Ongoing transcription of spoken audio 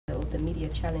Media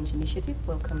Challenge Initiative.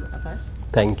 Welcome, Abbas.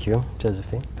 Thank you,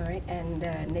 Josephine. All right, and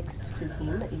next to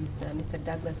him is Mr.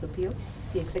 Douglas Opio,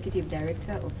 the Executive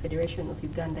Director of Federation of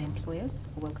Uganda Employers.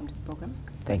 Welcome to the program.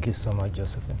 Thank you so much,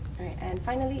 Josephine. All right, and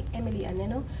finally, Emily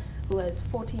Aneno, who has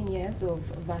 14 years of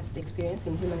vast experience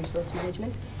in human resource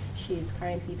management. She is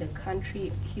currently the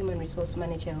Country Human Resource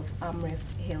Manager of AMREF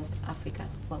Health Africa.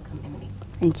 Welcome, Emily.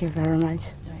 Thank you very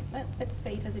much. All right, well, let's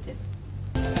say it as it is.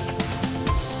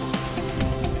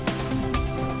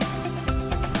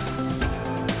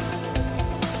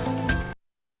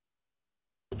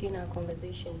 In our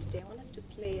conversation today, I want us to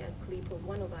play a clip of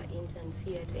one of our interns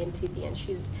here at NTV, and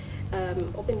she's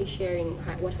openly sharing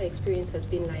what her experience has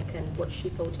been like and what she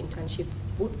thought internship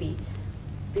would be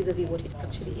vis-a-vis what it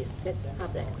actually is. Let's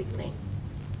have that quick play.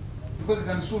 Because you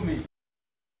can sue me.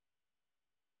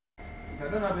 If I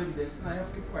don't have evidence, then I have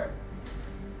to keep quiet.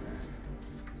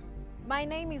 My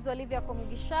name is Olivia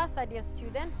Komugisha, third-year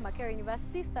student, Makerere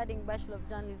University, studying Bachelor of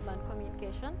Journalism and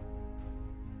Communication.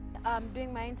 I'm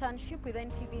doing my internship with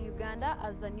NTV Uganda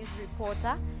as the news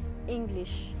reporter,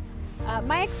 English.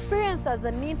 My experience as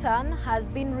an intern has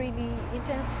been really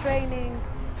intense training,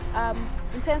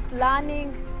 intense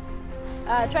learning,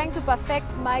 trying to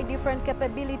perfect my different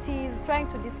capabilities, trying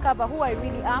to discover who I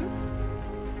really am.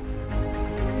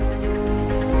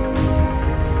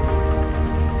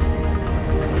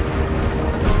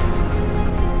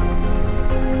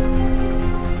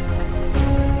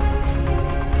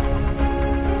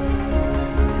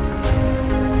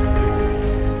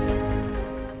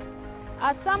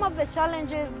 Some of the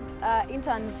challenges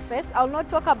interns face, I'll not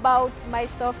talk about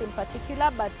myself in particular,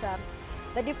 but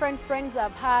the different friends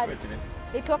I've had,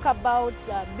 they talk about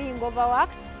being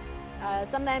overworked.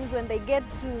 Sometimes when they get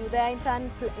to their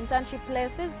internship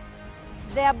places,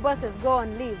 their bosses go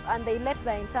on leave and they let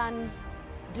the interns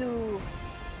do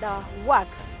the work.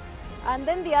 And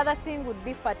then the other thing would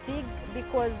be fatigue,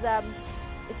 because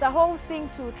it's a whole thing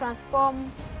to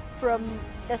transform from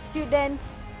the student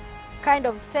kind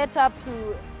of set up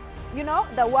to, you know,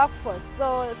 the workforce.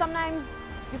 So sometimes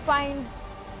you find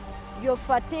you're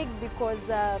fatigued because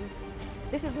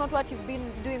this is not what you've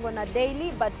been doing on a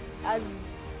daily, but as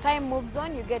time moves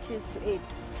on, you get used to it.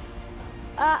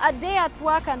 A day at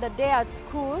work and a day at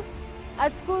school.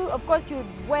 At school, of course, you'd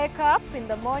wake up in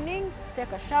the morning,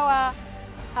 take a shower,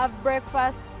 have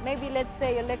breakfast. Maybe let's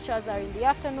say your lectures are in the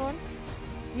afternoon.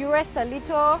 You rest a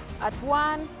little at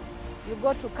 1. You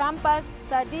go to campus,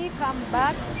 study, come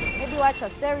back, maybe watch a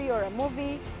series or a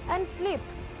movie, and sleep.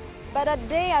 But a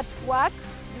day at work,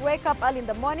 you wake up early in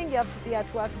the morning, you have to be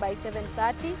at work by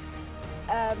 7:30.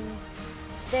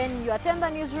 Then you attend the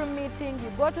newsroom meeting,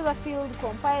 you go to the field,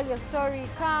 compile your story,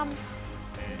 come,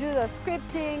 do the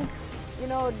scripting, you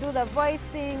know, do the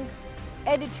voicing,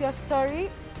 edit your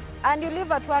story, and you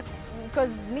leave at work.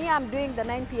 Because me, I'm doing the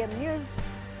 9 p.m. news.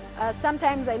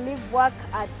 Sometimes I leave work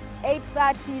at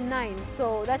 8:39,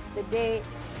 so that's the day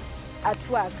at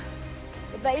work.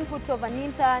 If the input of an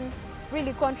intern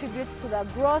really contributes to the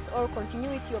growth or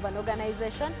continuity of an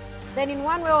organization, then in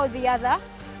one way or the other,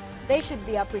 they should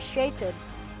be appreciated.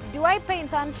 Do I pay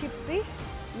internship fee?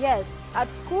 Yes.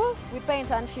 At school, we pay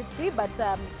internship fee, but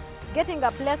getting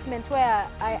a placement where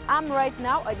I am right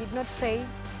now, I did not pay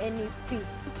any fee.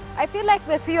 I feel like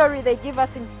the theory they give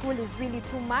us in school is really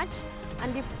too much.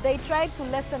 And if they try to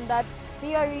lessen that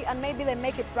theory and maybe they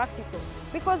make it practical,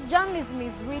 because journalism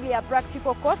is really a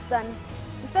practical course, then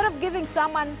instead of giving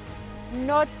someone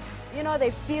notes, you know, they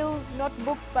fill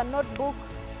notebooks per notebook,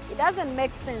 it doesn't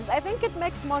make sense. I think it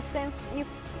makes more sense if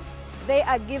they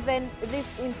are given this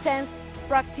intense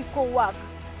practical work,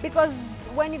 because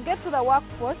when you get to the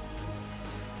workforce,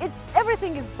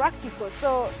 everything is practical.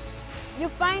 So you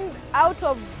find out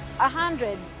of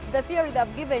 100, the theory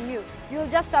they've given you, you'll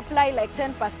just apply like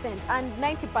 10% and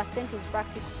 90% is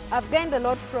practical. I've gained a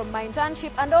lot from my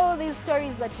internship, and all these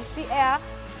stories that you see air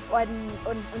on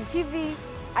TV,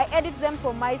 I edit them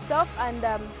for myself, and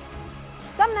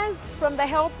sometimes from the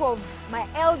help of my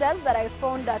elders that I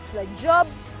found at the job.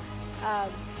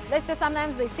 Let's say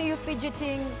sometimes they see you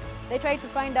fidgeting, they try to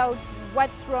find out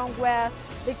what's wrong,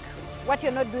 what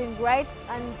you're not doing right,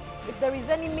 and if there is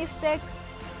any mistake,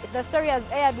 if the story has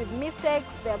aired with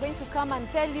mistakes, they're going to come and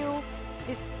tell you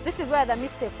this is where the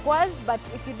mistake was, but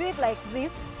if you do it like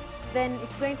this, then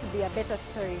it's going to be a better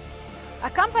story.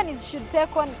 Companies should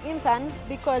take on interns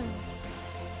because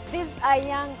these are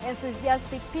young,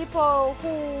 enthusiastic people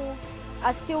who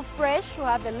are still fresh, who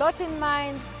have a lot in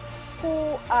mind,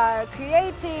 who are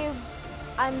creative,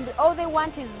 and all they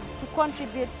want is to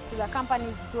contribute to the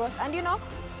company's growth and, you know,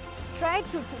 try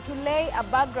to lay a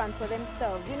background for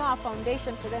themselves, you know, a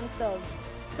foundation for themselves.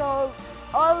 So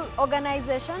all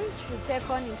organizations should take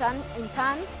on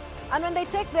interns, and when they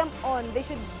take them on, they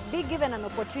should be given an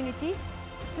opportunity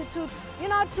to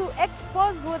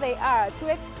expose who they are, to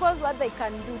expose what they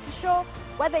can do, to show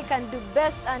what they can do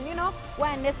best, and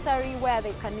where necessary, where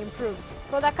they can improve.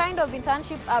 For the kind of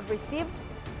internship I've received,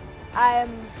 I'm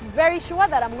very sure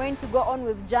that I'm going to go on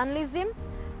with journalism,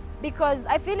 because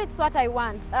I feel it's what I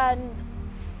want, and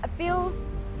I feel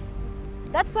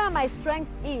that's where my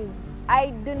strength is.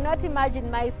 I do not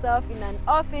imagine myself in an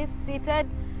office seated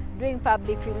doing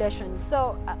public relations.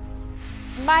 So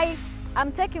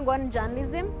I'm taking on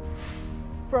journalism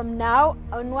from now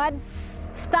onwards.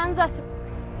 Stanza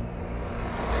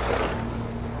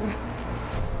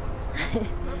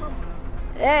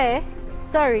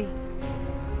sorry.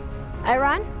 I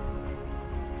ran.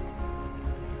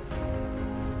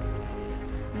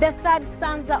 The third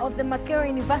stanza of the Makerere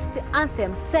University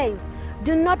anthem says,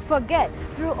 "Do not forget,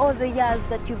 through all the years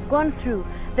that you've gone through,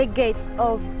 the gates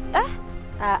of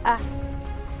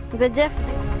the Jeff."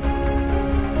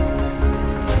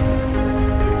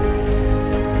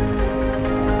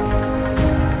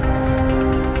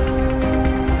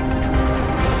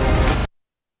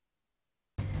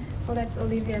 Well, that's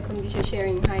Olivia Komugisha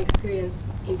sharing her experience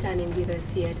interning with us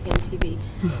here at NTV.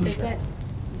 Does that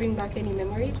bring back any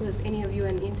memories? Was any of you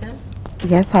an intern?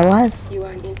 Yes, I was. You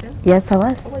were an intern? Yes, I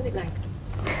was. What was it like?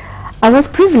 I was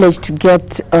privileged to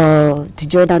get to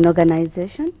join an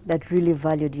organization that really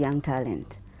valued young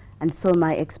talent. And so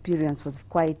my experience was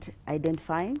quite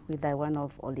identifying with the one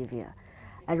of Olivia.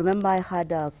 I remember I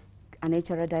had an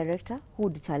HR director who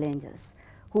would challenge us,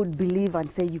 who would believe and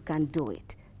say, you can do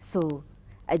it. So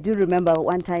I do remember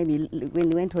one time when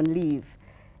he went on leave,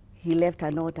 he left a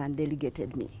note and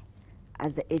delegated me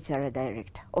as the HR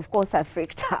director. Of course, I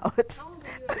freaked out. How old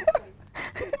were you at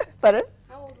that point? Pardon?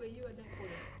 How old were you at that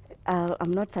point?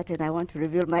 I'm not certain I want to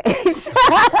reveal my age.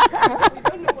 We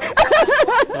don't know what it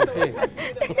was.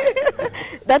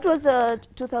 Okay. That was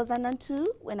 2002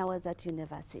 when I was at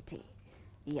university.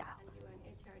 Yeah. And you were an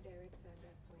HR director at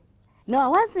that point. No, I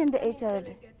wasn't the HR.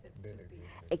 Delegated to be.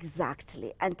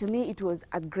 Exactly. And to me, it was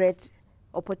a great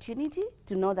opportunity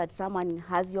to know that someone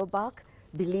has your back,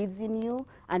 believes in you,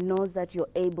 and knows that you're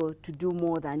able to do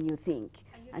more than you think.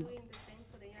 Are you And doing the same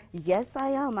for the young? yes, I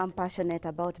am. I'm passionate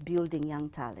about building young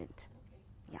talent.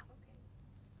 Yeah.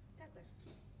 Douglas.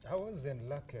 I wasn't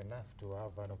lucky enough to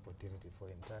have an opportunity for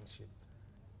internship.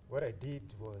 What I did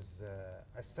was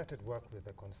I started work with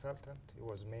a consultant. He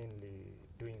was mainly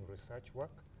doing research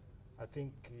work. I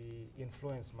think he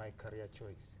influenced my career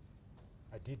choice.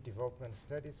 I did development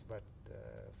studies, but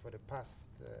for the past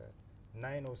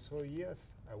 9 or so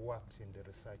years, I worked in the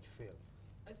research field.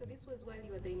 Oh, so this was while you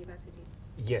were at the university?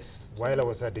 Yes, while I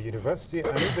was at the university,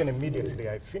 and even immediately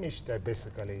I finished, I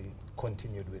basically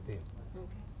continued with him. Okay.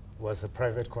 Was a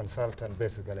private consultant,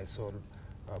 basically I sold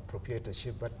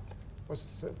proprietorship, but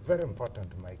was very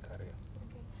important to my career.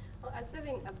 Okay. Well, I was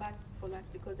saving Abbas for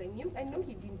last because I know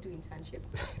he didn't do internship,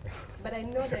 but I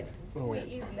know that who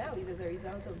he is now is as a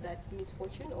result of that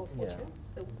misfortune or fortune.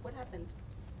 Yeah. So what happened?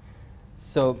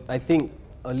 So I think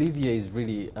Olivia is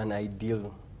really an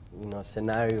ideal,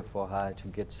 scenario for her to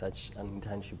get such an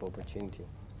internship opportunity.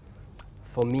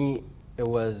 For me, it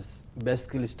was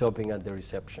basically stopping at the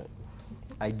reception.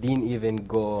 I didn't even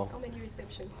go. How many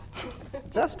receptions?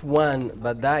 Just one,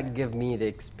 but that gave me the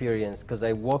experience because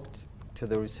I walked to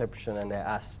the reception and I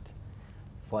asked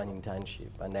for an internship,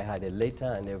 and I had a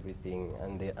letter and everything,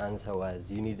 and the answer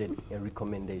was you needed a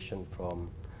recommendation from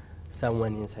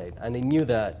someone inside. And I knew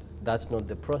that that's not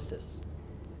the process.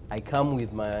 I come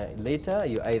with my letter,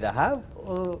 you either have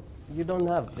or you don't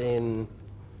have. Then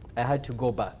I had to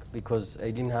go back because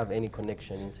I didn't have any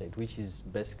connection inside, which is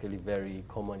basically very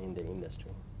common in the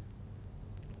industry.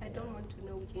 I don't want to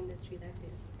know which industry that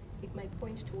is. It might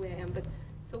point to where I am, but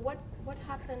so what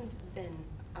happened then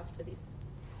after this?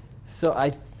 So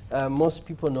most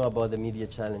people know about the Media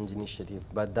Challenge initiative,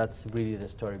 but that's really the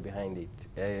story behind it.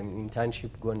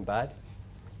 Internship gone bad.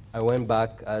 I went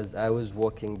back as I was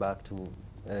walking back to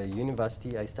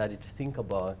university. I started to think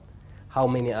about how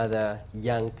many other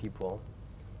young people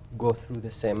go through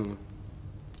the same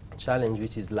challenge,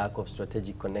 which is lack of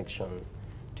strategic connection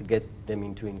to get them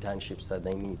into internships that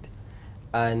they need.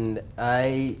 And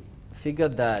I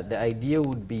figured that the idea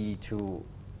would be to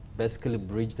basically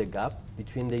bridge the gap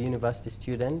between the university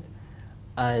student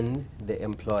and the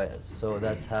employers. So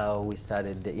that's how we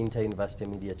started the Inter-University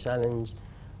Media Challenge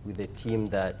with a team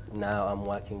that now I'm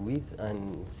working with.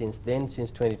 And since then,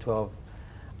 since 2012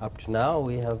 up to now,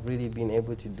 we have really been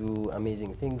able to do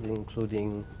amazing things,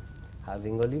 including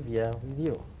having Olivia with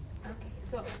you. Okay,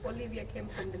 So Olivia came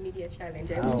from the media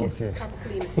challenge. I Oh, will just okay. come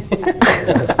clean since you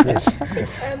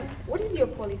what is your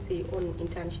policy on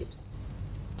internships?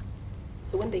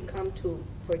 So when they come to,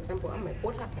 for example,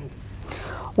 what happens?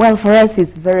 Well, for us,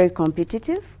 it's very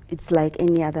competitive. It's like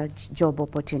any other job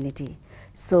opportunity.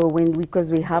 So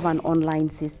because we have an online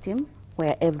system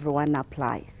where everyone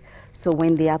applies. So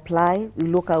when they apply, we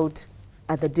look out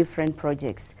at the different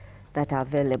projects that are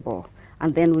available.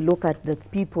 And then we look at the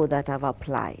people that have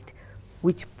applied,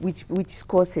 which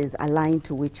courses align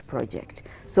to which project.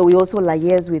 So we also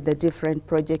liaise with the different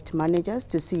project managers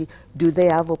to see, do they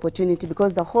have opportunity?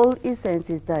 Because the whole essence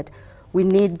is that we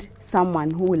need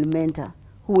someone who will mentor,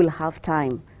 who will have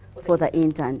time for the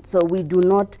intern. So we do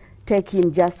not take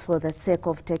in just for the sake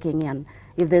of taking in.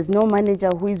 If there's no manager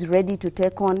who is ready to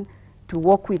take on, to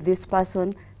work with this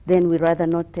person, then we rather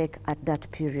not take at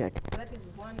that period. So that is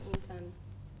one intern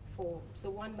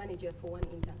one manager for one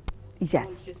intern?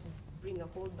 Yes. You don't just bring a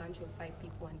whole bunch of 5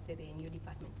 people and say they're in your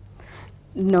department?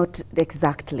 Not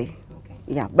exactly. Okay.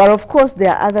 Yeah, but of course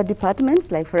there are other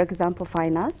departments, like for example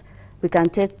finance. We can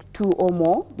take 2 or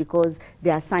more because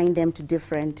they assign them to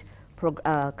different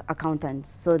accountants,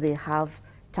 so they have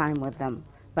time with them.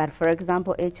 But for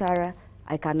example HR,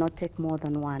 I cannot take more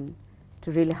than 1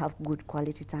 to really have good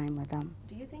quality time with them.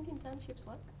 Do you think internships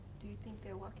work? Do you think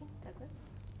they're working, Douglas?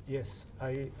 Yes,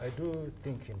 I do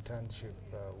think internship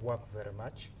work very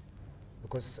much,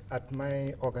 because at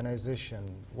my organization,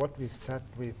 what we start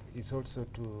with is also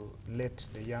to let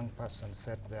the young person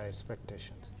set their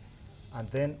expectations. And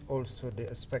then also the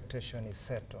expectation is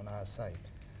set on our side.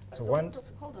 So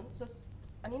once... hold on, so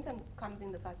an intern comes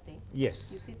in the first day.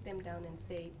 Yes. You sit them down and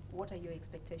say, what are your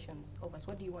expectations of us?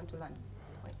 What do you want to learn?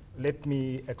 Right. Let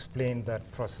me explain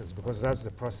that process, because that's the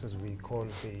process we call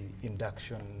the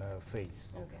induction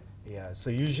phase. Okay. Yeah, so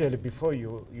usually before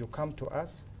you come to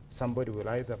us, somebody will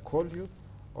either call you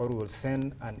or will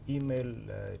send an email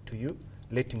to you,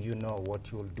 letting you know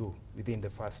what you'll do within the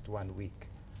first 1 week.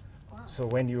 Wow. So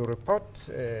when you report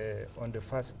on the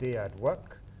first day at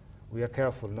work, we are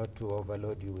careful not to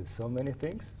overload you with so many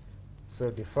things. So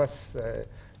the first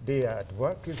day at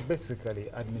work is basically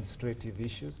administrative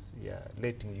issues, yeah,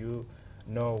 letting you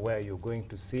know where you're going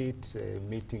to sit,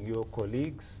 meeting your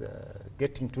colleagues,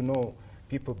 getting to know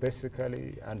people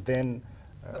basically, and then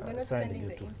but we're not sending sending you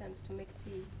the to... interns to make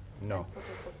tea No. and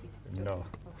photocopy? No, Okay.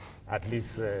 at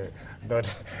least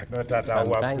not at our Sometimes.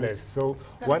 workplace. So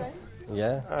once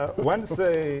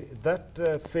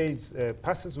that phase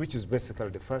passes, which is basically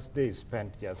the first day is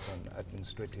spent just on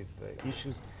administrative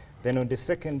issues, then on the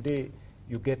second day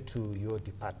you get to your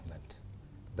department.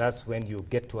 That's when you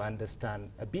get to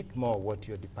understand a bit more what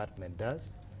your department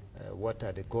does, what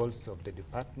are the goals of the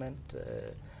department,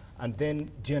 and then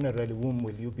generally whom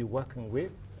will you be working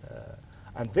with.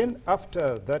 And then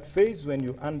after that phase, when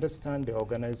you understand the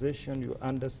organization, you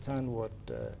understand what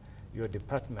your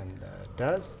department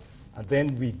does, and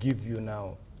then we give you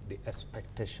now the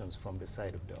expectations from the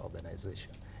side of the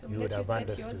organization. So you would have set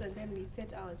yours and then we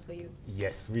set ours for you?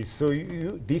 Yes,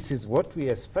 this is what we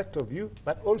expect of you,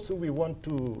 but also we want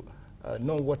to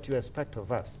know what you expect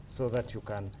of us so that you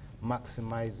can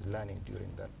maximize learning during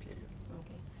that period.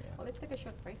 Okay. Yeah. Well, let's take a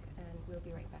short break and we'll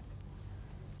be right back.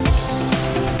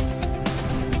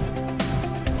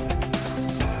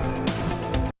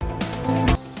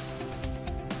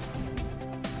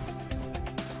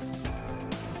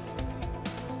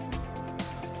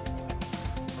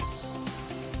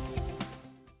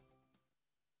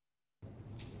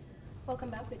 Welcome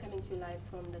back. We're coming to you live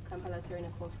from the Kampala Serena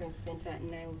Conference Center,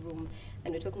 Nile Room,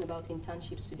 and we're talking about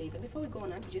internships today. But before we go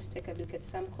on, I could just take a look at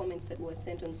some comments that were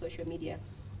sent on social media.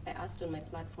 I asked on my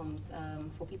platforms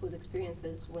for people's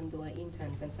experiences when they were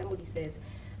interns, and somebody says,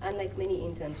 unlike many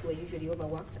interns who are usually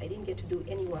overworked, I didn't get to do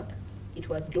any work. It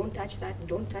was, don't touch that,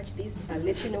 don't touch this, I'll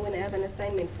let you know when I have an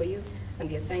assignment for you, and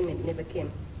the assignment never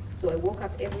came. So I woke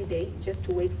up every day just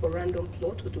to wait for random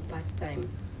plot or to pass time.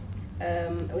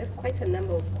 We have quite a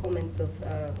number of comments of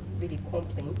really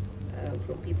complaints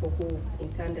from people who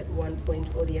interned at one point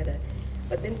or the other.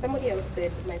 But then somebody else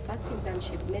said, my first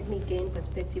internship made me gain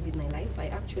perspective in my life. I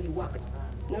actually worked,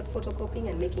 not photocopying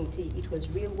and making tea. It was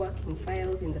real work in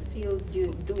files, in the field,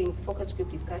 doing focus group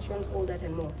discussions, all that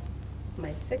and more.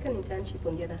 My second internship,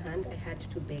 on the other hand, I had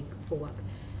to beg for work.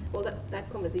 Well, that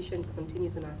conversation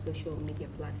continues on our social media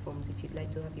platforms. If you'd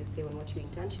like to have your say on what your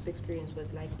internship experience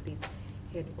was like, please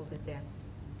head over there.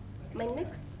 My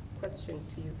next question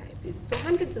to you guys is, so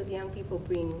hundreds of young people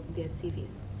bring their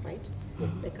CVs, right?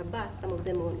 Mm-hmm. Like a bus, some of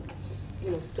them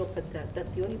won't, stop at that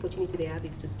the only opportunity they have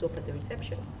is to stop at the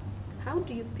reception. How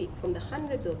do you pick from the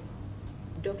hundreds of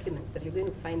documents that you're going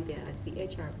to find there as the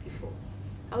HR people?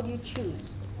 How do you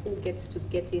choose who gets to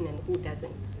get in and who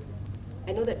doesn't?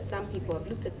 I know that some people, I've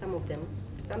looked at some of them,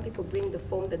 some people bring the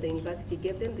form that the university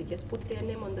gave them, they just put their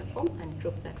name on the form and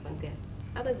drop that one there.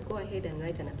 Others go ahead and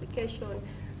write an application,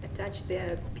 attach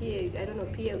their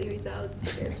PLE results,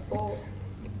 S4.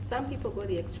 Some people go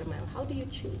the extra mile. How do you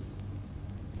choose?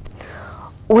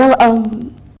 Well,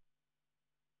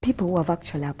 people who have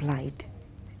actually applied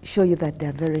show you that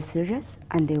they're very serious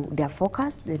and they're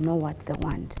focused, they know what they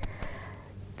want.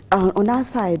 On our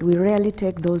side, we rarely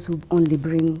take those who only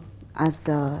bring us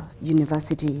the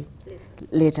university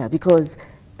letter because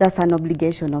that's an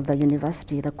obligation of the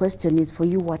university. The question is, for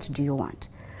you, what do you want?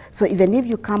 So even if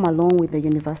you come along with the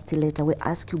university letter, we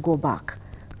ask you go back,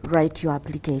 write your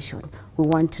application. We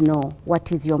want to know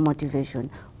what is your motivation.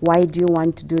 Why do you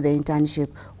want to do the internship?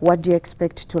 What do you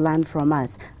expect to learn from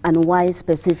us? And why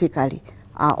specifically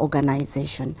our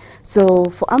organization? So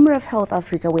for AMREF Health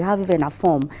Africa, we have even a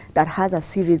form that has a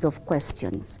series of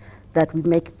questions that we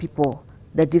make people,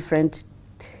 the different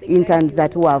interns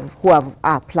that who have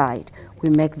applied, we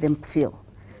make them fill.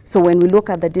 So when we look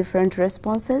at the different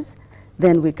responses,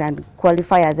 then we can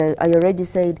qualify, as I already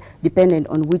said, depending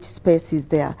on which space is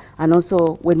there. And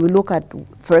also when we look at,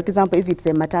 for example, if it's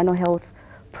a maternal health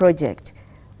project,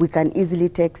 we can easily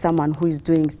take someone who is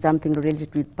doing something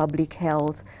related with public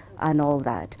health and all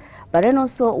that. But then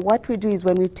also what we do is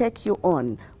when we take you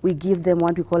on, we give them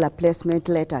what we call a placement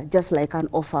letter, just like an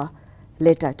offer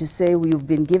letter to say you've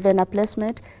been given a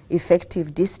placement,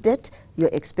 effective this date, you're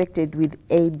expected with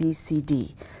A, B, C,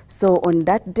 D. So on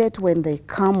that date when they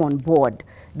come on board,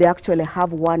 they actually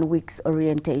have 1 week's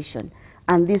orientation.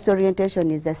 And this orientation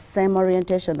is the same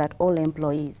orientation that all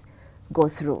employees go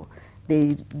through.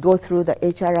 They go through the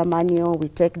HR manual, we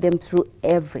take them through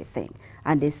everything,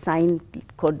 and they sign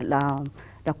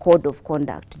the code of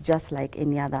conduct just like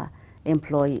any other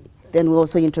employee. Then we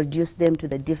also introduce them to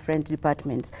the different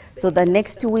departments. So the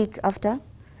next week after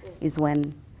is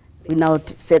when we now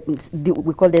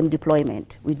we call them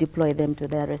deployment. We deploy them to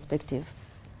their respective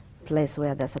place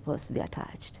where they're supposed to be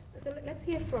attached. So let's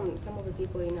hear from some of the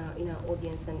people in our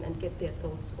audience and get their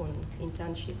thoughts on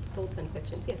internship, thoughts and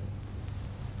questions. Yes.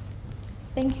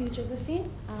 Thank you, Josephine.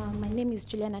 My name is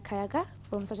Juliana Kayaga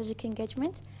from Strategic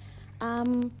Engagement.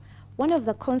 One of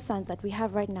the concerns that we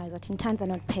have right now is that interns are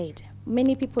not paid.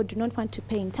 Many people do not want to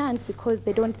pay interns because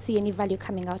they don't see any value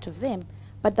coming out of them.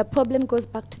 But the problem goes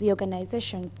back to the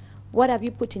organizations. What have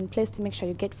you put in place to make sure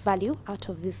you get value out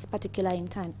of this particular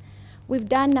intern? We've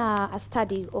done a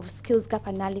study of skills gap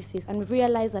analysis, and we've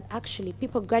realized that actually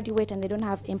people graduate and they don't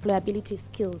have employability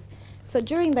skills. So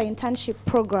during the internship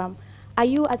program, are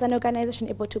you as an organization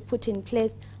able to put in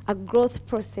place a growth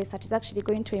process that is actually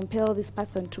going to impel this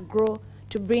person to grow,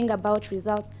 to bring about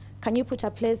results? Can you put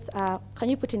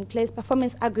in place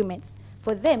performance agreements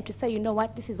for them to say, you know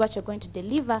what, this is what you're going to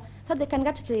deliver, so they can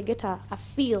actually get a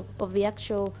feel of the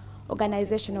actual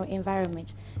organizational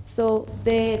environment? So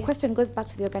the question goes back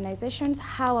to the organizations.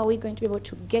 How are we going to be able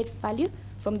to get value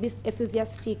from this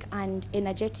enthusiastic and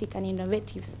energetic and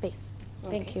innovative space?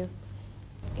 Okay. Thank you.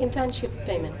 Internship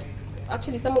payment.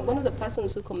 Actually, one of the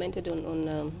persons who commented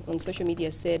on social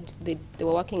media said they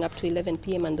were working up to 11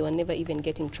 p.m. and they were never even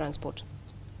getting transport.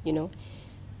 You know,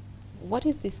 what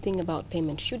is this thing about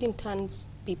payment? Should interns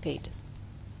be paid?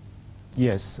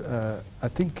 Yes, I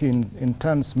think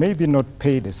interns maybe not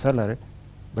paid a salary,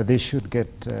 but they should get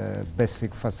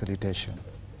basic facilitation.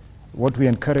 What we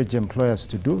encourage employers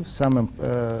to do, some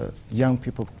young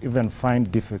people even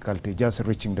find difficulty just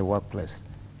reaching the workplace.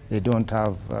 They don't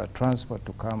have transport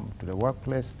to come to the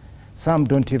workplace. Some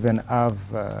don't even have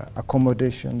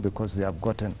accommodation because they have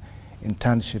gotten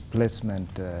internship placement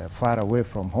far away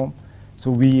from home. So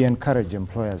we encourage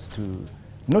employers to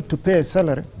not to pay a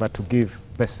salary, but to give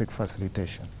basic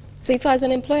facilitation. So if I was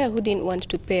an employer who didn't want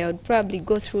to pay, I would probably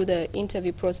go through the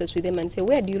interview process with them and say,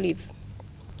 where do you live?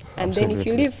 And Absolutely. Then if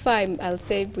you live far, I'll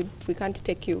say, we can't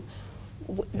take you.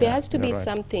 There has to be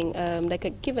something like a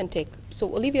give and take. So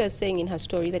Olivia is saying in her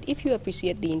story that if you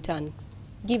appreciate the intern,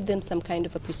 give them some kind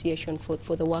of appreciation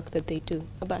for the work that they do.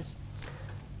 Abbas?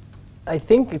 I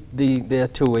think there are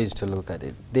two ways to look at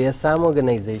it. There are some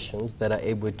organizations that are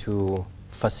able to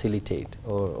facilitate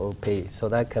or pay. So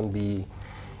that can be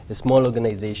a small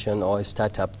organization or a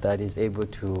startup that is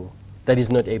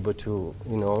not able to,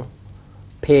 you know,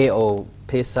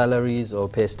 pay salaries or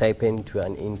pay stipend to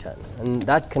an intern, and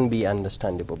that can be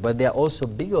understandable. But there are also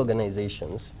big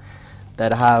organizations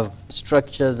that have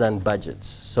structures and budgets.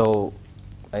 So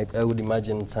I would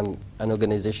imagine an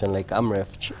organization like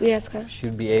AMREF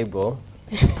should be able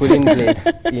to put in place,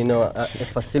 you know, a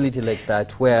facility like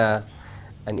that where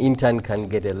An intern can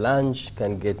get a lunch,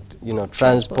 can get, you know,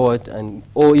 transport, and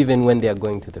or even when they are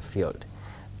going to the field.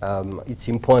 It's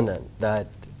important that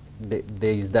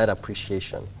there is that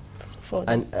appreciation.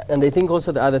 And I think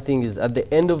also the other thing is at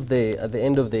the end of the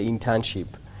internship,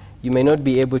 you may not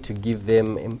be able to give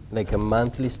them like a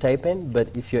monthly stipend, but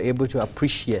if you're able to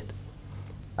appreciate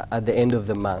at the end of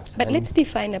the month. But let's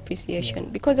define appreciation,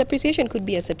 because appreciation could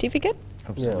be a certificate.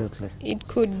 Absolutely. It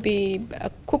could be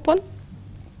a coupon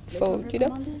for, you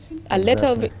know, a letter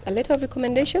of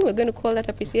recommendation. We're going to call that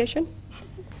appreciation.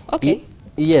 Okay.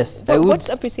 Yes. What's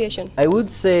appreciation? I would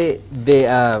say they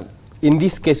are, in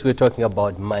this case we're talking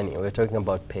about money, we're talking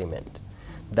about payment.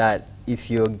 That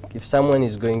if someone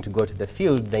is going to go to the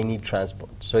field, they need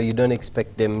transport. So you don't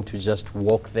expect them to just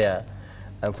walk there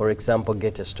and, for example,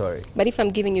 get a story. But if I'm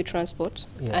giving you transport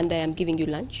and I am giving you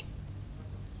lunch,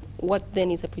 what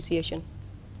then is appreciation?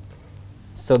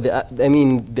 So I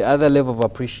mean, the other level of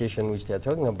appreciation which they're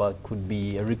talking about could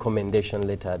be a recommendation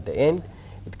letter at the end.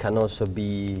 It can also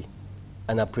be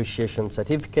an appreciation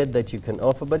certificate that you can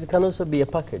offer, but it can also be a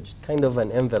package, kind of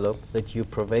an envelope that you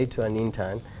provide to an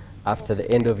intern after the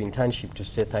end of internship to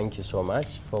say thank you so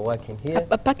much for working here.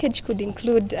 A package could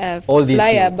include a All these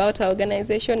flyer things. about our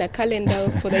organization, a calendar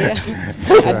for the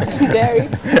year at Dairy.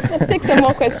 Let's take some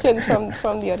more questions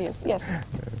from the audience. Yes.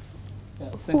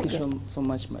 Thank you so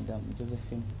much, Madam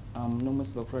Josephine. I'm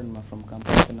Nomus Lokranma from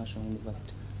Kampala International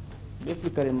University.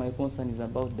 Basically, my concern is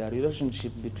about the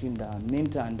relationship between the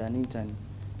mentor and an intern.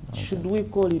 Okay. Should we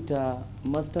call it a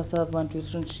master-servant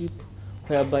relationship,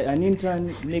 whereby an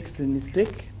intern makes a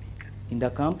mistake in the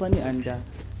company, and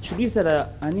should we say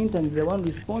that an intern is the one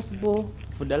responsible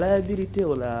for the liability,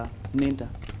 or a mentor?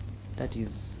 That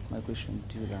is my question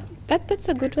to you. That's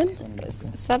a good one.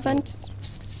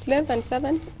 Slave and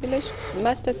servant relation,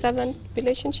 master-servant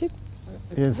relationship.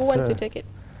 Yes, who wants to take it?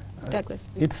 Douglas.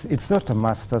 It's not a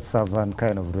master-servant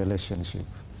kind of relationship.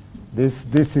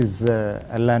 This is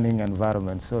a learning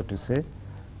environment, so to say,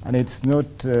 and it's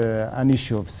not an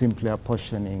issue of simply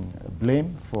apportioning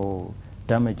blame for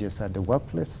damages at the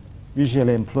workplace.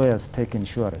 Usually employers take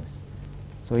insurance.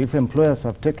 So if employers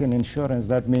have taken insurance,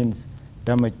 that means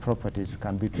damaged properties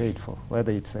can be paid for,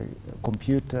 whether it's a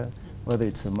computer, whether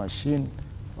it's a machine,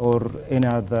 or any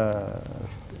other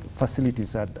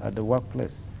facilities at the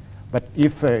workplace. But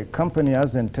if a company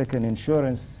hasn't taken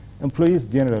insurance, employees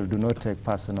generally do not take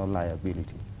personal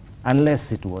liability,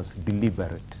 unless it was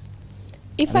deliberate.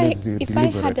 If I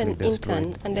had an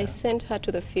intern and I sent her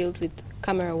to the field with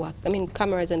camera work, I mean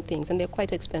cameras and things, and they're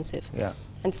quite expensive,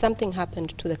 and something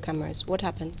happened to the cameras, what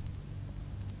happens?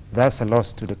 That's a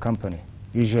loss to the company.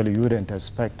 Usually you wouldn't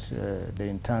expect the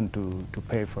intern to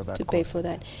pay for that cost. Pay for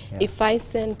that. Yeah. If I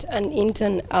sent an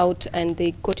intern out and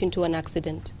they got into an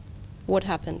accident, what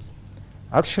happens?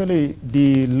 Actually,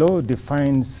 the law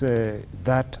defines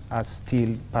that as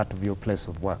still part of your place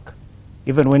of work.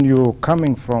 Even when you're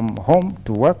coming from home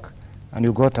to work and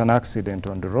you got an accident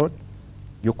on the road,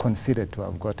 you're considered to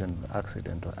have gotten an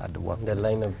accident at the workplace. The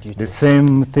line of duty. The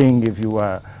same thing if you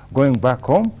are going back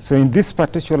home. So in this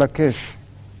particular case,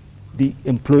 the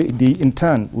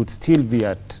intern would still be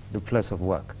at the place of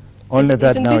work. Only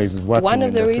that now is working one of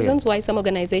in the the reasons field. why some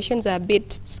organizations are a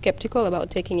bit skeptical about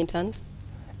taking interns?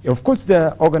 Of course, there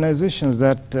are organizations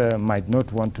that might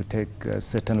not want to take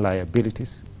certain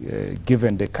liabilities,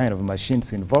 given the kind of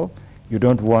machines involved. You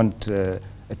don't want a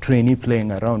trainee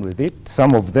playing around with it.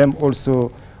 Some of them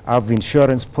also have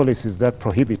insurance policies that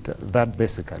prohibit that,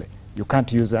 basically. You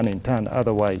can't use an intern,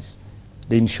 otherwise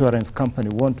the insurance company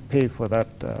won't pay for that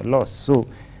loss. So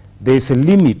there's a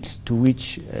limit to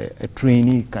which a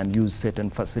trainee can use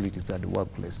certain facilities at the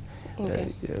workplace.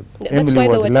 Okay. Emily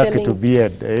was lucky to be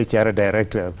an HR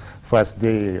director first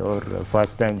day or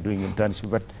first time doing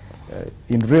internship, but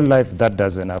in real life that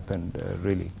doesn't happen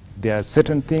really. There are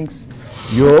certain things,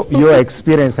 your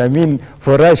experience, I mean,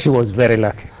 for us she was very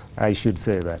lucky, I should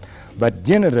say that. But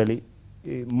generally,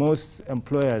 most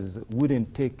employers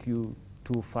wouldn't take you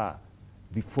too far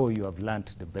before you have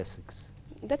learned the basics.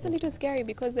 That's a little scary,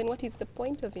 because then what is the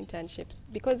point of internships?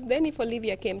 Because then if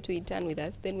Olivia came to intern with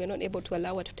us, then we're not able to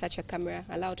allow her to touch a camera,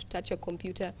 allow her to touch a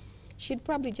computer. She'd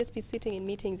probably just be sitting in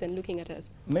meetings and looking at us.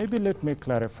 Maybe let me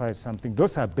clarify something.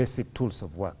 Those are basic tools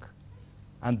of work,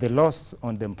 and the loss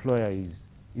on the employer is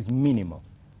minimal.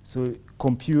 So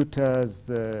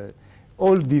computers,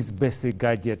 all these basic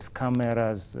gadgets,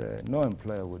 cameras, no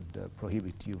employer would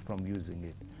prohibit you from using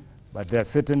it. But there are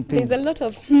certain things. There's a lot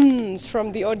of hmms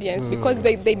from the audience because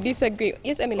they disagree.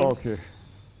 Yes, Emily? Okay.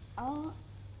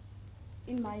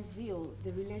 In in my view,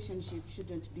 the relationship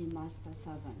shouldn't be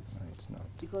master-servant. No, it's not.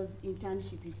 Because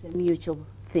internship is a mutual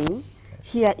thing.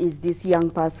 Here is this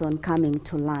young person coming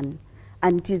to learn.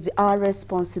 And it is our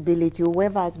responsibility,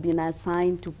 whoever has been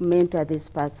assigned to mentor this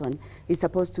person is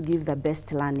supposed to give the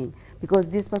best learning,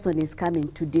 because this person is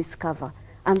coming to discover.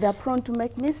 And they're prone to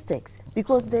make mistakes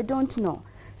because they don't know.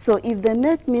 So if they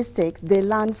make mistakes, they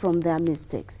learn from their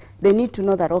mistakes. They need to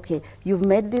know that, okay, you've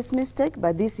made this mistake,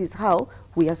 but this is how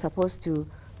we are supposed to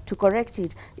correct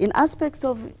it. In aspects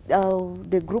of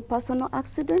the group personal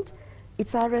accident,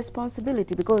 it's our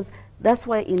responsibility, because that's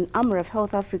why in AMREF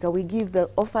Health Africa, we give the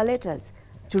offer letters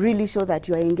to really show that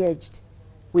you are engaged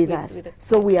with us.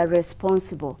 So we are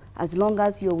responsible. As long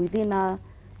as you're within our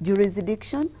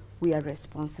jurisdiction, we are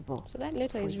responsible. So that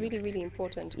letter is really, really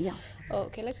important. Yeah.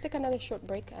 Okay, let's take another short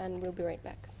break and we'll be right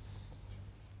back.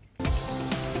 We're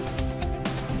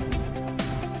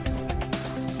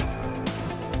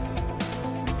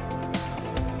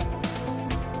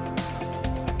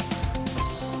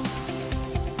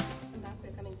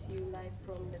coming to you live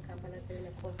from the Kampala Serena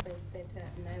Conference Center,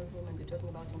 Nile Room, and we're talking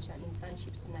about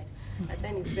internships tonight. Our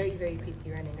time is very, very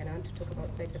quickly running, and I want to talk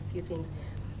about quite a few things.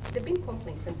 There have been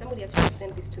complaints, and somebody actually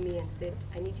sent this to me and said,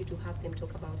 I need you to have them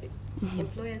talk about it.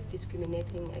 Employers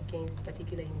discriminating against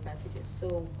particular universities.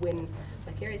 So when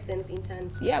Makerere sends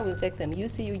interns, yeah, we'll take them.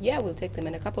 UCU, yeah, we'll take them,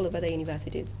 and a couple of other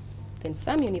universities. Then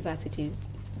some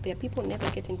universities, their people never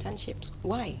get internships.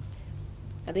 Why?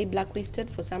 Are they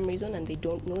blacklisted for some reason and they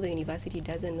don't know, the university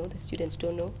doesn't know, the students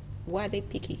don't know? Why are they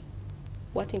picky?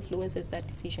 What influences that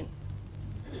decision?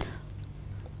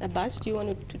 Abbas, do you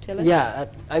want to tell us? Yeah,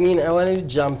 I mean, I wanted to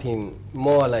jump in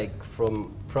more like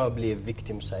from probably a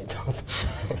victim side of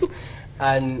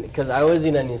and because I was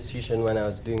in an institution when I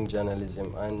was doing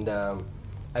journalism, and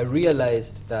I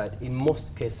realized that in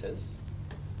most cases,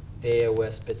 there were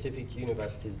specific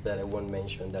universities that I won't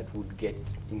mention that would get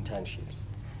internships.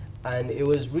 And it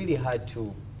was really hard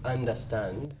to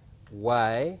understand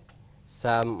why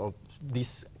some of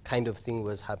this kind of thing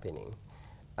was happening,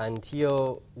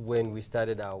 until when we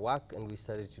started our work and we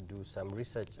started to do some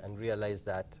research and realized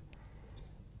that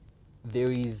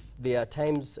there are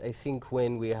times, I think,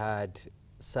 when we had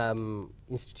some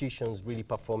institutions really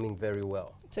performing very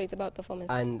well. So it's about performance.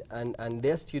 And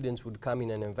their students would come in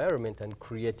an environment and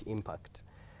create impact.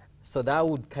 So that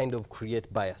would kind of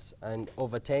create bias. And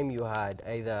over time you had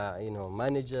either,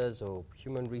 managers or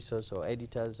human resource or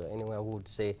editors or anyone who would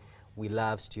say, we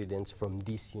love students from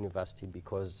this university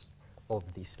because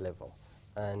of this level.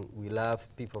 And we love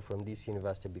people from this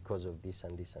university because of this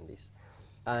and this and this.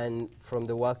 And from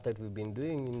the work that we've been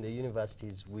doing in the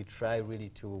universities, we try really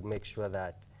to make sure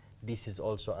that this is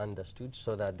also understood,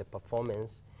 so that the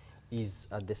performance is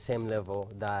at the same level,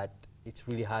 that it's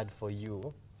really hard for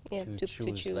you to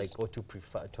choose, like, or to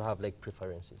prefer, to have like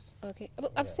preferences. Okay.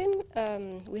 Well, I've seen,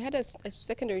 we had a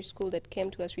secondary school that came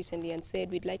to us recently and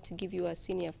said, we'd like to give you a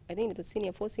senior, I think it was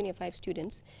senior 5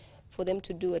 students, for them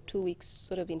to do a 2-week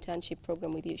sort of internship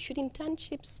program with you. Should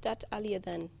internships start earlier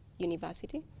than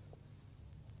university?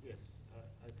 Yes,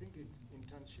 I think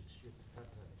internships should start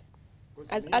early.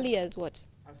 As early as what?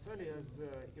 As early as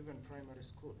even primary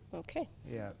school. Okay.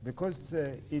 Yeah, because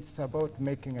it's about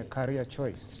making a career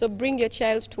choice. So bring your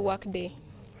child to work day.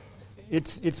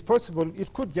 It's possible.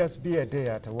 It could just be a day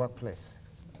at a workplace.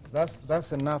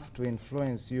 That's enough to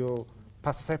influence your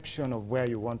perception of where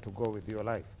you want to go with your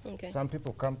life. Okay. Some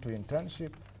people come to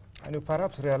internship and you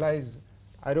perhaps realize,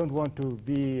 I don't want to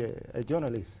be a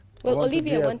journalist. Well,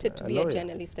 Olivia wanted to be a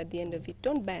journalist at the end of it.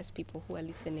 Don't bias people who are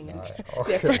listening and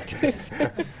their practice.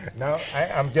 Now,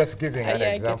 I'm just giving an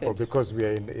example because we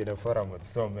are in a forum with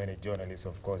so many journalists.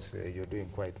 Of course, you're doing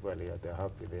quite well here. They're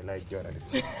happy. They like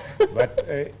journalists.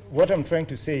 But what I'm trying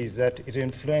to say is that it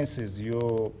influences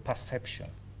your perception.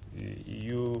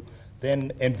 You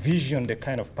then envision the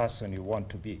kind of person you want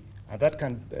to be. And that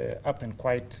can happen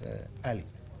quite early.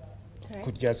 Right.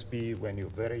 Could just be when you're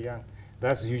very young.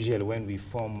 That's usually when we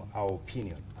form our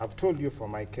opinion. I've told you for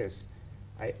my case,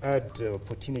 I had the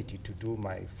opportunity to do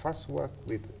my first work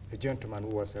with a gentleman who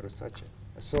was a researcher,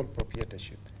 a sole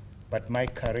proprietorship. But my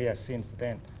career since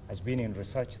then has been in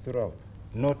research throughout,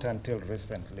 not until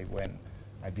recently when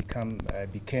I became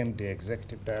the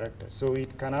executive director. So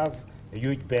it can have a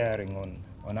huge bearing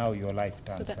on how your life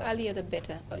turns out. So the earlier the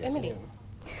better. Yes. Emily?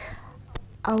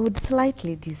 I would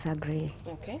slightly disagree.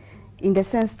 Okay. In the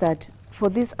sense that for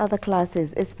these other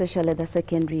classes, especially the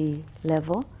secondary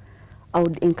level, I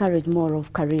would encourage more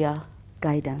of career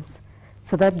guidance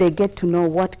so that they get to know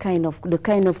the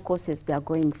kind of courses they are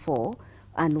going for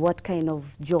and what kind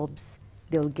of jobs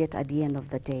they'll get at the end of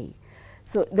the day.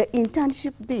 So the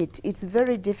internship bit, it's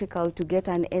very difficult to get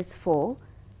an S4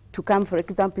 to come, for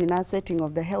example, in our setting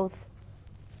of the health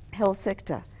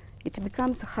sector, it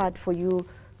becomes hard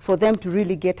for them to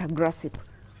really get a grasp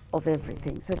of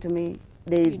everything. So to me,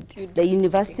 the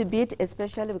university bit,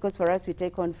 especially because for us we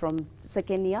take on from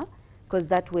second year, because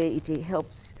that way it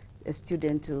helps a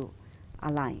student to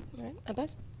align. Right.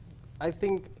 Abbas? I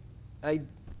think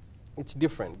it's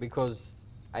different because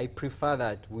I prefer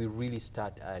that we really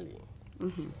start early.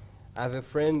 I have a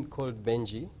friend called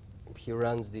Benji. He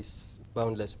runs this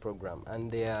Boundless program,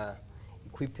 and they are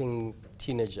equipping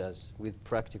teenagers with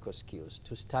practical skills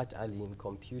to start early in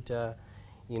computer,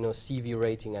 you know, CV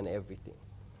writing and everything.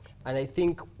 And I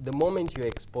think the moment you're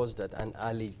exposed at an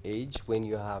early age, when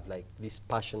you have like this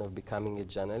passion of becoming a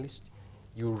journalist,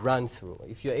 you run through.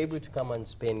 If you're able to come and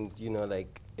spend, you know,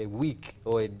 like a week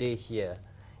or a day here,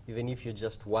 even if you're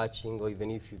just watching or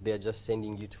even if they're just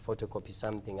sending you to photocopy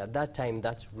something, at that time,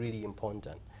 that's really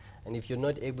important. And if you're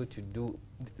not able to do,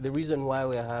 the reason why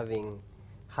we're having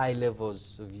high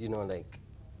levels of, you know, like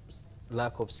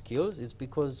lack of skills is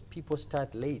because people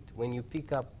start late. When you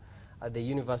pick up at the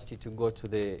university to go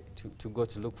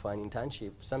to look for an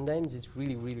internship, sometimes it's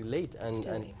really, really late.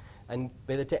 And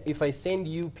by the time, if I send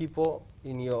you people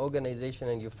in your organization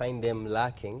and you find them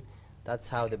lacking, that's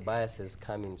how the biases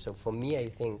come in. So for me, I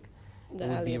think it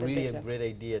would be really a great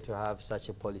idea to have such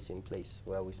a policy in place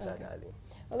where we start early.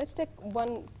 Well, let's take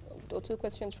one or two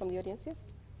questions from the audiences.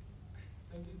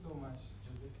 Thank you so much,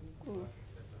 Josephine.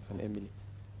 And Emily.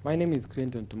 My name is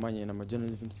Clinton Tumanye, and I'm a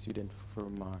journalism student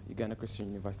from Uganda Christian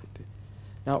University.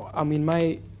 Now, I'm in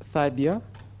my third year,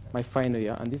 my final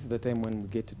year, and this is the time when we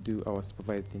get to do our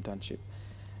supervised internship.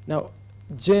 Now,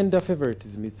 gender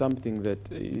favoritism is something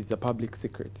that is a public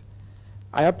secret.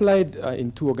 I applied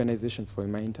in 2 organizations for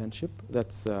my internship.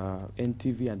 That's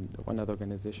NTV and one other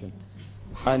organization.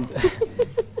 And,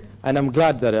 and I'm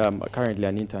glad that I'm currently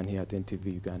an intern here at NTV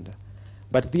Uganda.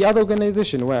 But the other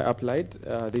organization where I applied,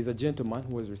 there's a gentleman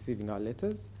who was receiving our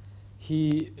letters.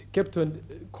 He kept on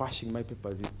quashing my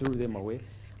papers. He threw them away.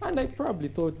 And I probably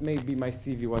thought maybe my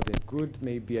CV wasn't good,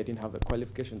 maybe I didn't have the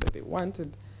qualification that they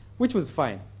wanted, which was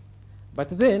fine.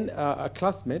 But then a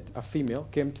classmate, a female,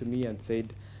 came to me and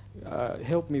said,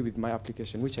 help me with my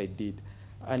application, which I did.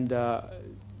 And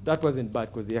that wasn't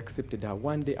bad because they accepted her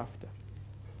one day after.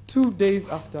 2 days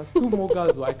after, 2 more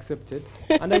girls were accepted.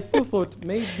 And I still thought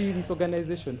maybe this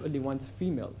organization only wants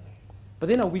females. But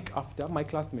then a week after, my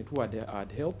classmate who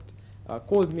had helped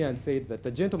called me and said that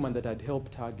the gentleman that had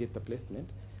helped her get the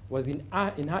placement was in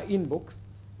her inbox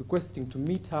requesting to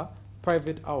meet her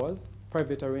private hours,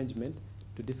 private arrangement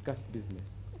to discuss business.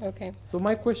 Okay. So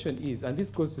my question is, and this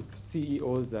goes to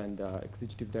CEOs and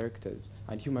executive directors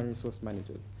and human resource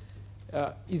managers,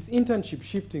 is internship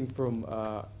shifting from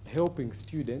helping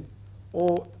students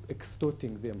or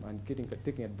extorting them and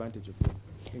taking advantage of them?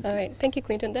 All right, thank you,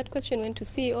 Clinton. That question went to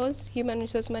CEOs, human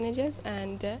resource managers,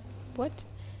 and what?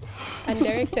 And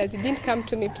directors. It didn't come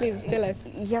to me. Please tell us.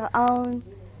 Yeah,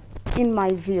 in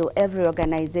my view, every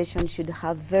organization should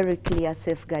have very clear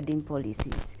safeguarding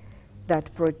policies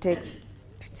that protect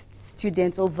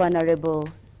students or vulnerable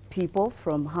people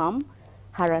from harm,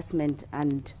 harassment,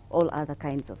 and all other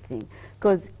kinds of things.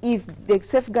 Because if the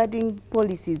safeguarding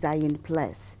policies are in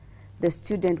place, the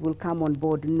student will come on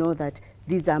board, know that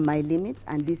these are my limits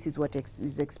and this is what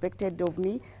is expected of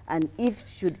me, and if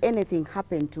should anything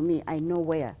happen to me, I know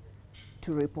where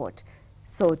to report.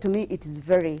 So to me, it is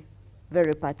very,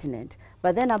 very pertinent.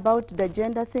 But then about the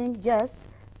gender thing, yes,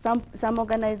 some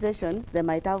organizations, they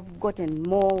might have gotten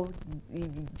more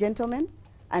gentlemen,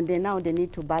 and then now they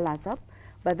need to balance up.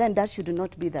 But then that should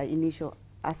not be the initial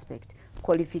aspect.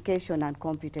 Qualification and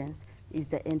competence is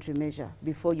the entry measure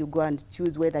before you go and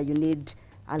choose whether you need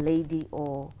a lady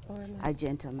or a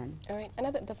gentleman. All right,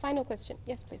 the final question.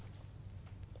 Yes, please.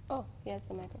 Oh, here's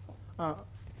the microphone.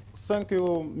 Thank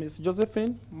you, Ms.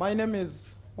 Josephine. My name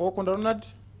is Okunda Ronald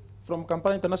from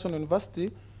Kampala International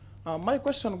University. My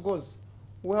question goes,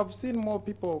 we have seen more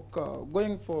people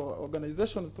going for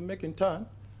organizations to make intern,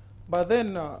 but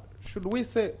then should we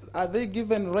say, are they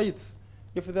given rights?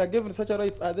 If they are given such a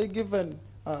right, are they given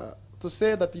to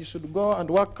say that you should go and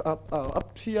work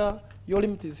up here, your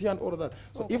limit is here and all of that?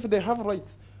 So if they have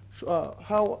rights,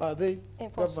 how are they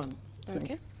governed?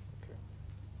 Okay.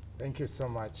 Thank you so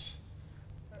much.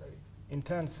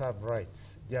 Interns have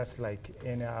rights, just like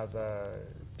any other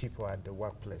people at the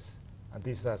workplace. And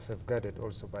these are safeguarded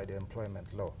also by the employment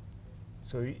law.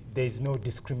 So there is no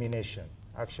discrimination.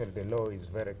 Actually, the law is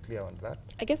very clear on that.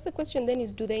 I guess the question then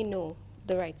is, do they know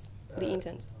the rights, the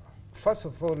interns? First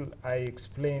of all, I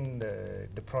explained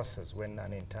the process when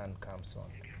an intern comes on.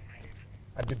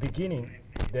 at the beginning,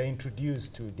 they're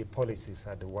introduced to the policies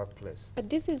at the workplace. But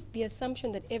this is the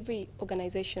assumption that every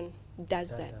organization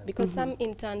does that. Because some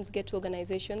interns get to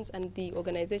organizations and the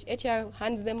organization, HR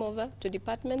hands them over to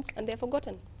departments and they're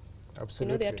forgotten. Absolutely.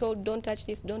 You know, they're told, don't touch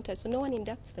this, don't touch. So no one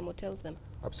inducts them or tells them.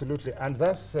 Absolutely. And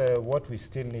that's what we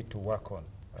still need to work on.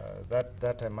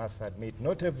 That I must admit.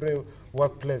 Not every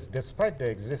workplace, despite the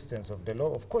existence of the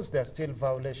law, of course there are still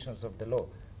violations of the law.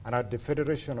 And at the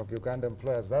Federation of Uganda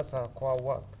Employers, that's our core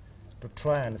work, to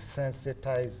try and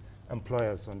sensitize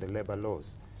employers on the labor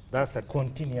laws. That's a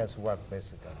continuous work,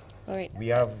 basically. All right. We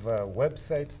have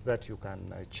websites that you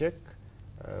can check.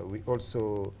 We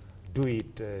also do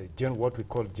it, what we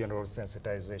call general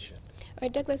sensitization. All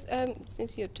right, Douglas,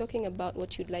 since you're talking about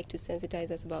what you'd like to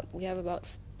sensitize us about, we have about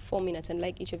 4 minutes and I'd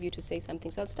like each of you to say something.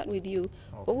 So I'll start with you.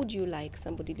 Okay. What would you like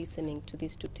somebody listening to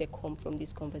this to take home from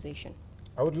this conversation?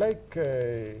 I would like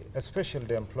especially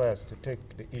the employers to take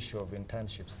the issue of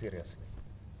internship seriously.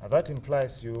 That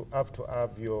implies you have to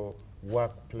have your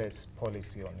workplace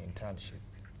policy on internship.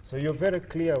 So you're very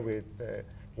clear with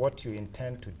what you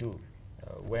intend to do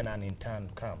when an intern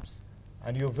comes.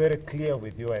 And you're very clear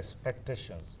with your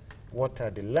expectations. What are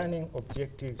the learning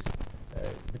objectives?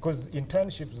 Because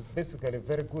internship is basically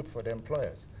very good for the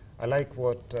employers. I like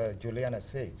what Juliana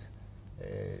said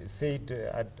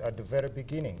at the very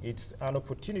beginning. It's an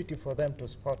opportunity for them to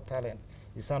spot talent.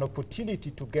 It's an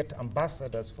opportunity to get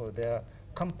ambassadors for their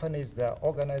companies, their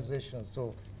organizations.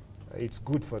 So it's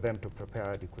good for them to prepare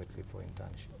adequately for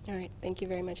internship. All right, thank you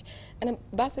very much. And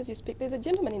Bas, as you speak, there's a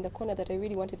gentleman in the corner that I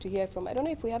really wanted to hear from. I don't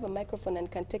know if we have a microphone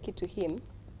and can take it to him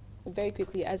very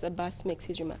quickly as Abbas makes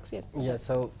his remarks. Yes. Yeah,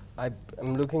 so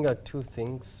I'm looking at two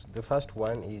things. The first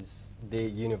one is the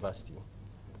university.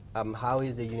 How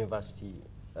is the university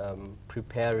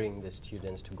preparing the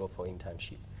students to go for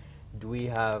internship? Do we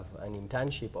have an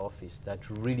internship office that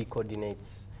really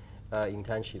coordinates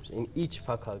internships in each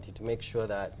faculty to make sure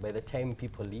that by the time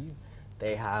people leave,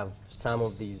 they have some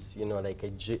of these, you know, like a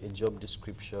job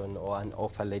description or an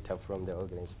offer letter from the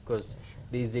organization? Because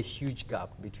there's a huge gap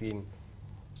between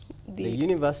the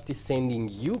university sending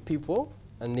you people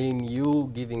and then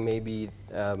you giving maybe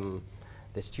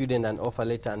the student an offer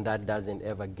letter, and that doesn't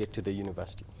ever get to the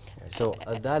university. So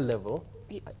at that level,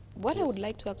 what I would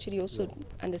like to actually also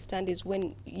understand is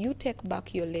when you take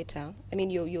back your letter, I mean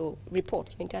your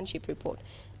report, your internship report,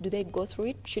 do they go through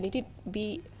it? Shouldn't it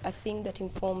be a thing that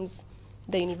informs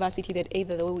the university that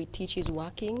either the way we teach is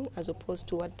working as opposed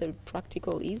to what the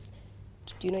practical is?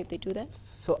 Do you know if they do that?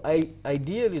 So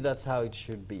ideally that's how it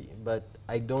should be, but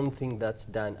I don't think that's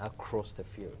done across the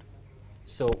field.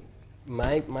 So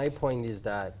my point is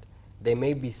that there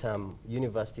may be some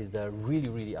universities that are really,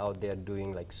 really out there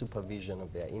doing like supervision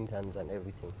of their interns and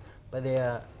everything, but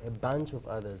there are a bunch of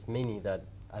others, many that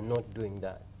are not doing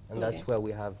that, and that's where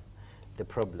we have the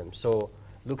problem. So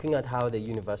looking at how the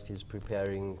university is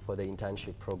preparing for the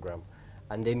internship program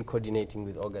and then coordinating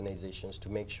with organizations to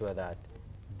make sure that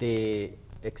the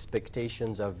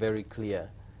expectations are very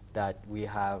clear, that we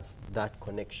have that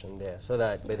connection there, so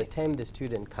that by the time the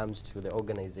student comes to the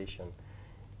organization,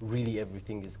 really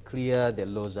everything is clear, the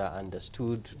laws are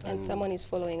understood. And someone is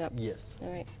following up. Yes. All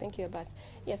right, thank you, Abbas.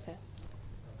 Yes, sir.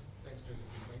 Thanks, Joseph.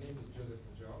 My name is Joseph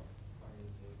Major.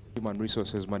 I'm Human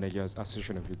Resources Managers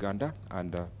Association of Uganda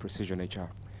and Precision HR.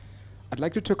 I'd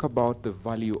like to talk about the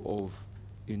value of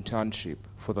internship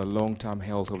for the long-term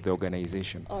health of the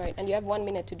organization. All right, and you have 1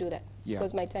 minute to do that,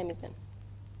 because my time is done.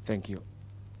 Thank you.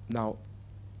 Now,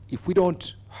 if we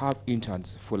don't have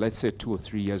interns for, let's say, 2 or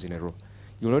 3 years in a row,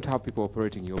 you'll not have people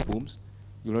operating your booms,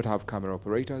 you'll not have camera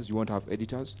operators, you won't have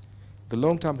editors. The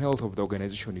long-term health of the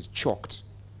organization is choked.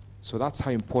 So that's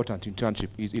how important internship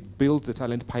is. It builds the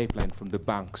talent pipeline from the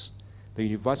banks. The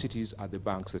universities are the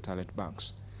banks, the talent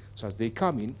banks. So as they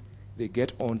come in, they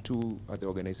get onto the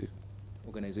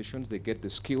organizations, they get the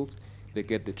skills, they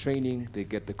get the training, they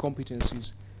get the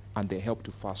competencies, and they help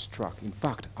to fast track. In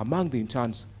fact, among the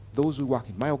interns, those who work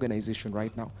in my organization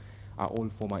right now are all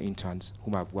former interns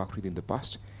whom I've worked with in the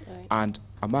past. Right. And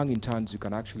among interns, you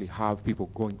can actually have people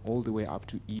going all the way up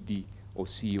to ED or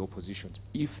CEO positions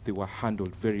if they were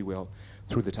handled very well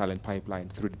through the talent pipeline,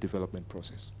 through the development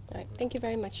process. All right, thank you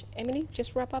very much. Emily,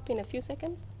 just wrap up in a few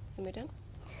seconds, and we're done.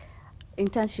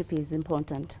 Internship is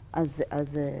important, as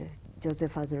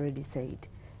Joseph has already said.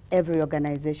 Every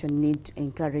organization needs to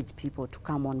encourage people to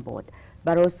come on board.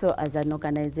 But also as an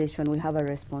organization, we have a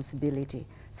responsibility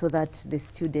so that the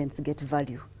students get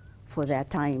value for their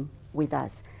time with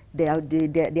us. They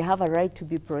have a right to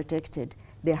be protected.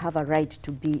 They have a right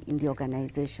to be in the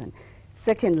organization.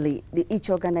 Secondly, each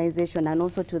organization, and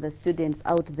also to the students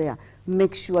out there,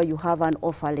 make sure you have an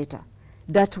offer letter.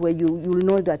 That way you'll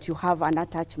know that you have an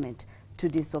attachment to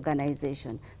this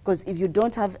organization. Because if you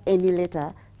don't have any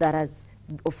letter that has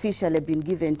officially been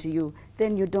given to you,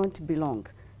 then you don't belong.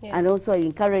 Yeah. And also I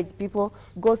encourage people,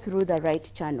 go through the right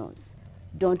channels.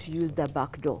 Don't use the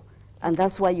back door. And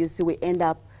that's why you see you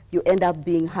end up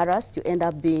being harassed, you end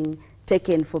up being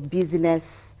taken for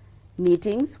business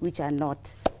meetings, which are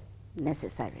not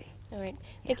necessary. All right.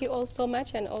 Thank you all so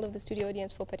much, and all of the studio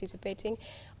audience for participating.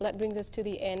 Well, that brings us to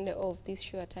the end of this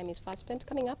show. Our time is fast spent.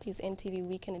 Coming up is NTV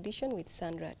Weekend Edition with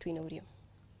Sandra Twinorio.